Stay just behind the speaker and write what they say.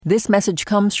This message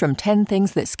comes from 10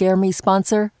 Things That Scare Me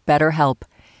sponsor, BetterHelp.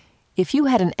 If you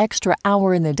had an extra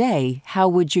hour in the day, how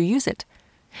would you use it?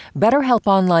 BetterHelp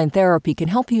Online Therapy can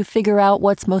help you figure out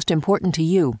what's most important to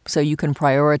you so you can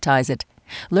prioritize it.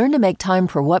 Learn to make time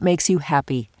for what makes you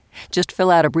happy. Just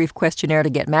fill out a brief questionnaire to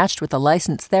get matched with a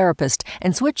licensed therapist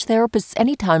and switch therapists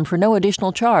anytime for no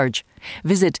additional charge.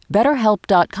 Visit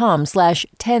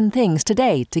BetterHelp.com/10things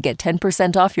today to get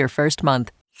 10% off your first month.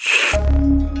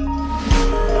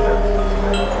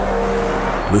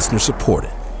 Listener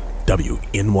supported.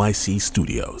 WNYC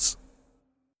Studios.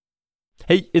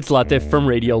 Hey, it's Latif from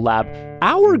Radiolab.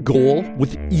 Our goal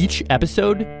with each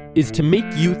episode is to make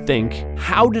you think,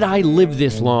 how did I live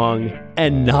this long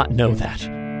and not know that?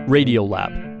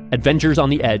 Radiolab, adventures on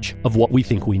the edge of what we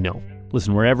think we know.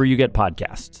 Listen wherever you get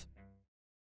podcasts.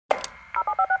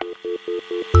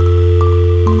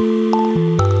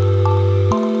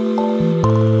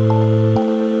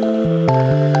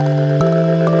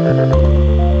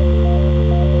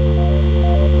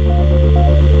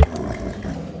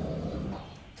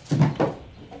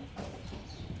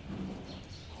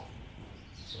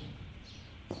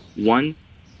 One,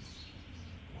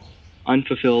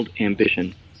 unfulfilled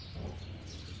ambition.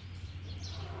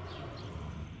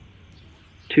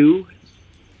 2,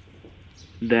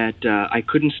 that I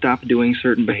couldn't stop doing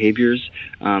certain behaviors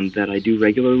that I do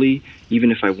regularly,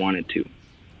 even if I wanted to.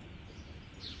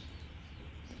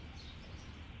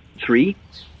 3,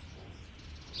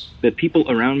 that people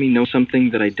around me know something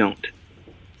that I don't.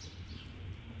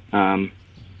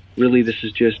 Really, this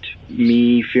is just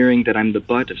me fearing that I'm the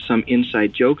butt of some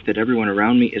inside joke that everyone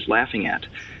around me is laughing at,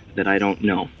 that I don't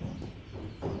know.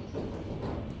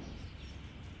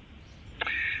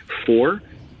 4,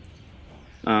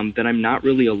 that I'm not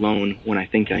really alone when I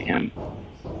think I am.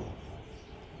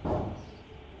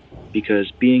 Because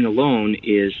being alone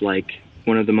is like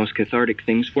one of the most cathartic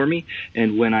things for me,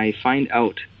 and when I find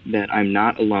out that I'm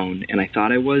not alone and I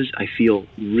thought I was, I feel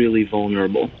really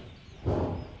vulnerable.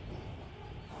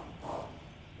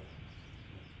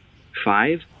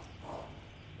 5,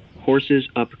 horses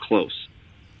up close.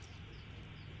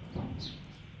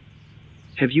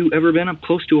 Have you ever been up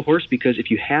close to a horse? Because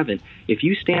if you haven't, if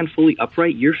you stand fully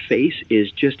upright, your face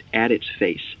is just at its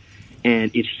face. And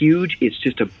it's huge. It's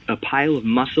just a pile of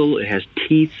muscle. It has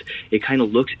teeth. It kind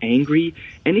of looks angry.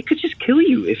 And it could just kill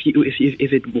you if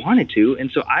it wanted to. And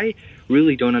so I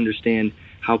really don't understand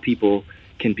how people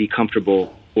can be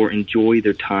comfortable or enjoy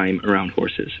their time around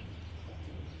horses.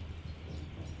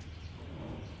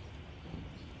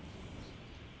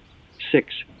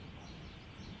 6,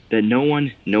 that no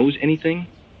one knows anything.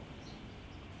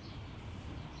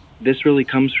 This really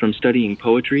comes from studying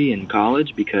poetry in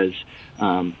college because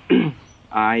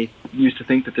I used to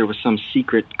think that there was some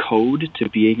secret code to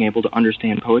being able to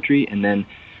understand poetry, and then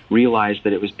realized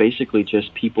that it was basically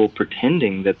just people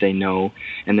pretending that they know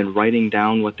and then writing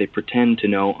down what they pretend to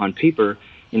know on paper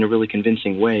in a really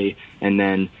convincing way and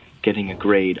then getting a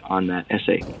grade on that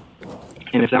essay.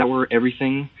 And if that were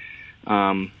everything,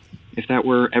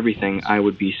 I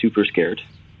would be super scared.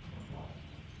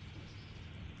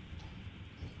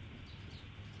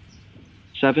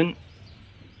 7,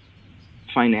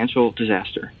 financial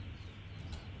disaster.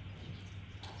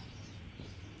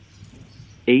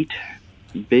 8,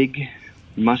 big,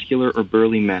 muscular, or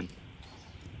burly men.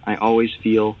 I always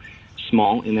feel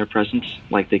small in their presence,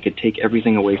 like they could take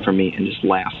everything away from me and just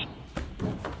laugh.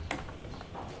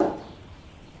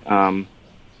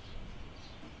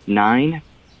 9,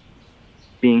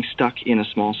 being stuck in a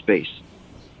small space.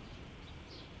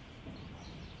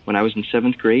 When I was in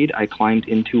 7th grade, I climbed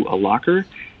into a locker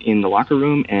in the locker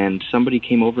room, and somebody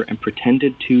came over and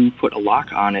pretended to put a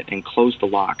lock on it and close the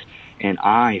lock. And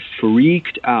I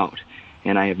freaked out,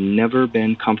 and I have never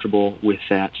been comfortable with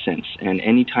that since. And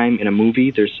anytime in a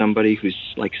movie there's somebody who's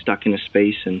like stuck in a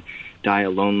space and die a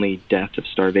lonely death of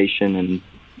starvation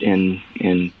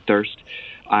and thirst,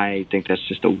 I think that's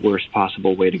just the worst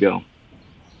possible way to go.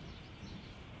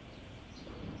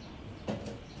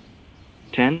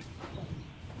 10,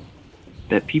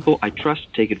 that people I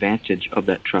trust take advantage of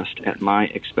that trust at my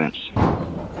expense.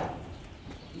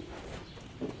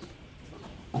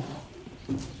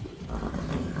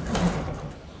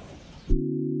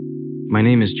 My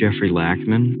name is Jeffrey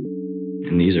Lackman,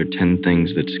 and these are 10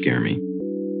 things that scare me.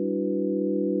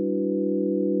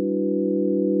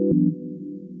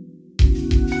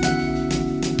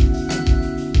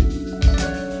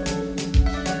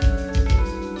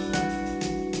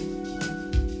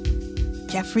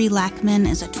 Jeffrey Lackman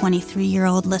is a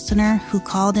 23-year-old listener who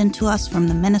called into us from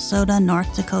the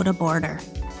Minnesota-North Dakota border,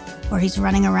 where he's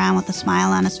running around with a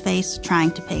smile on his face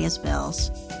trying to pay his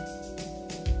bills.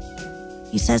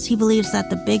 He says he believes that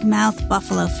the big-mouth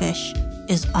buffalo fish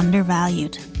is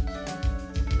undervalued.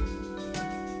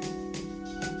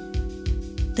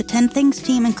 The 10 Things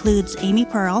team includes Amy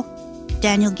Pearl,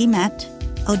 Daniel Guillemette,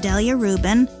 Odelia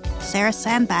Rubin, Sarah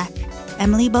Sandbach,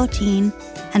 Emily Botine,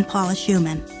 and Paula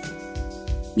Schumann.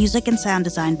 Music and sound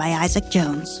design by Isaac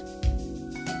Jones.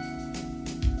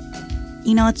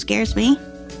 You know what scares me?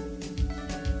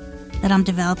 That I'm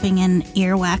developing an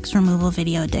earwax removal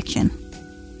video addiction.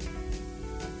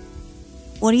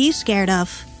 What are you scared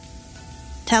of?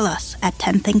 Tell us at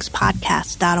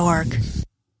 10thingspodcast.org.